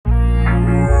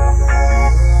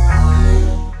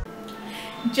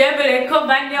Jebele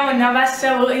kobanya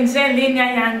wanabasa inze linya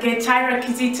yange Tyra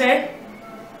Kizito.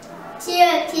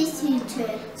 Tia Kizito.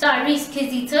 Tyrese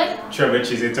Kizito. Trevor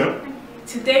Kizito.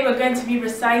 Today we're going to be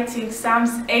reciting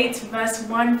Psalms 8 verse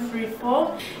 1 through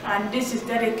 4, and this is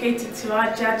dedicated to our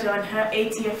Jajja on her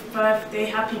 80th birthday.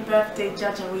 Happy birthday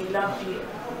Jajja, we love you.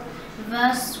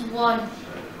 Verse 1.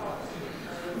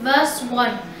 Verse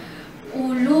 1. O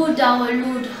Lord, our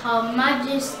Lord, how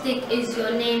majestic is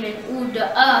your name in all the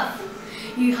earth.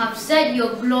 You have set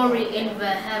your glory in the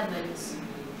heavens.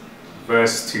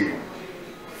 Verse 2.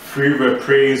 Through the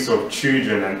praise of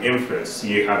children and infants,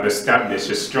 you have established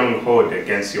a stronghold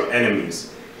against your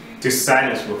enemies, to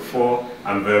silence the foe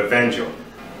and the avenger.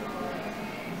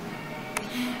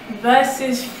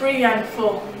 Verses 3 and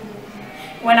 4.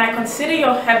 When I consider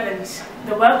your heavens,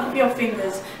 the work of your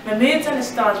fingers, the moons and the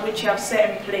stars which you have set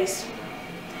in place.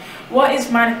 What is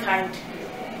mankind,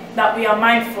 that we are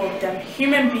mindful of them,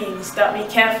 human beings, that we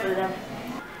care for them?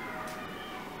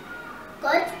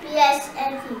 God bless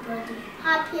everybody.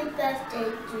 Happy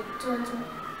birthday to Jajja.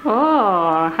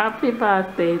 Oh, happy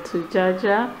birthday to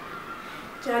Jajja.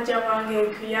 Jajja wange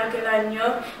kuyagala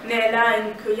nnyo, nela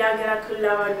nkuyagala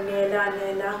kulawa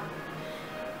nela.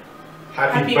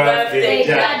 Happy birthday,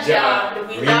 Jajja.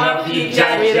 We love you,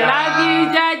 Jajja. We love you,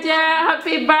 Jajja.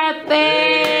 Happy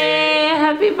birthday.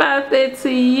 Happy birthday to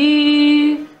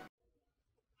you.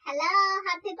 Hello,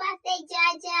 happy birthday,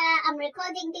 Jajja. I'm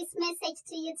recording this message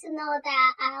to you to know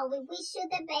that we wish you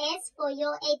the best for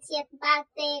your 80th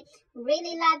birthday.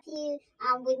 Really love you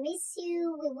and we miss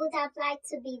you. We would have liked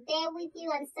to be there with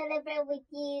you and celebrate with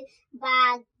you,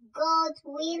 but God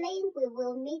willing, we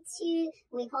will meet you.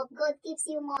 We hope God gives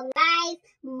you more life,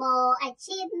 more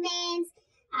achievements.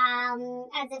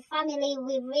 As a family,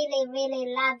 we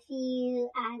really love you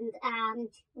and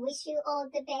wish you all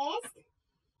the best.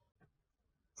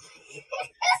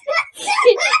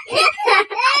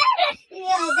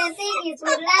 The thing is, we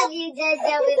love you,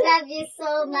 Jajja. We love you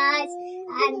so much.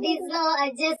 And these law are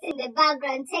just in the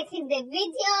background taking the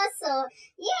video. So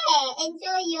yeah,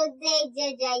 enjoy your day,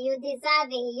 Jajja. You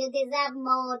deserve it. You deserve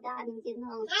more than,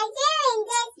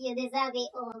 you deserve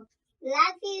it all.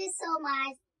 Love you so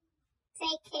much.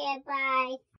 Take care.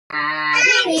 Bye.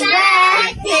 Happy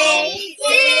birthday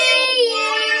to you.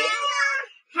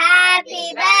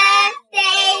 Happy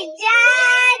birthday,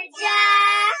 Jajja.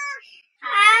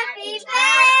 Happy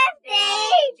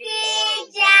birthday, dear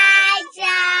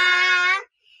Jajja.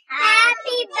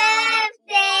 Happy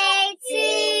birthday to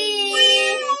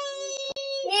you.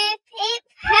 Hip hip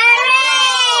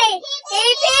hooray!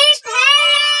 Hip hip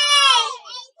hooray!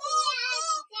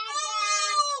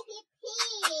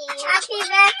 Happy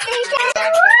birthday,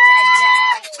 Jajja.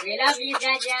 We love you,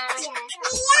 Jajja.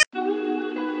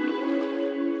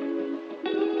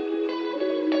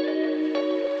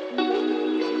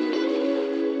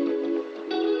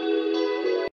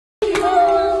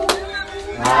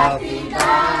 Happy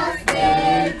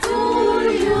birthday to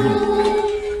you.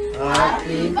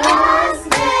 Happy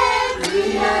birthday,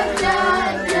 dear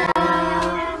Jajja.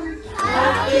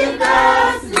 Happy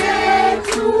birthday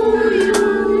to you.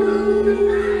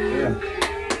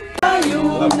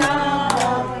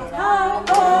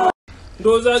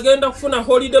 Ndoza agenda kufuna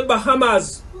holiday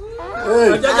Bahamas.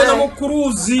 Ajagenda mu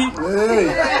cruise.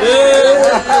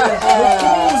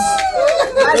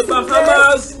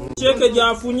 Bahamas. Cheke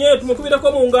jafunye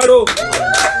tumukubirako mu ngalo.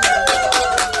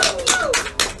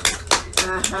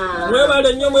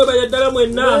 Mwebale nnyo mwebale ddala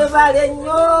mwenna. Mwebale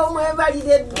nnyo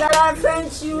mwebalire ddala.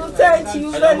 Thank you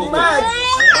very much.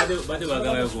 Bade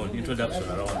bagala introduction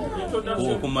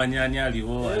around. Okumanya ani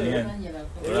aliwo ani.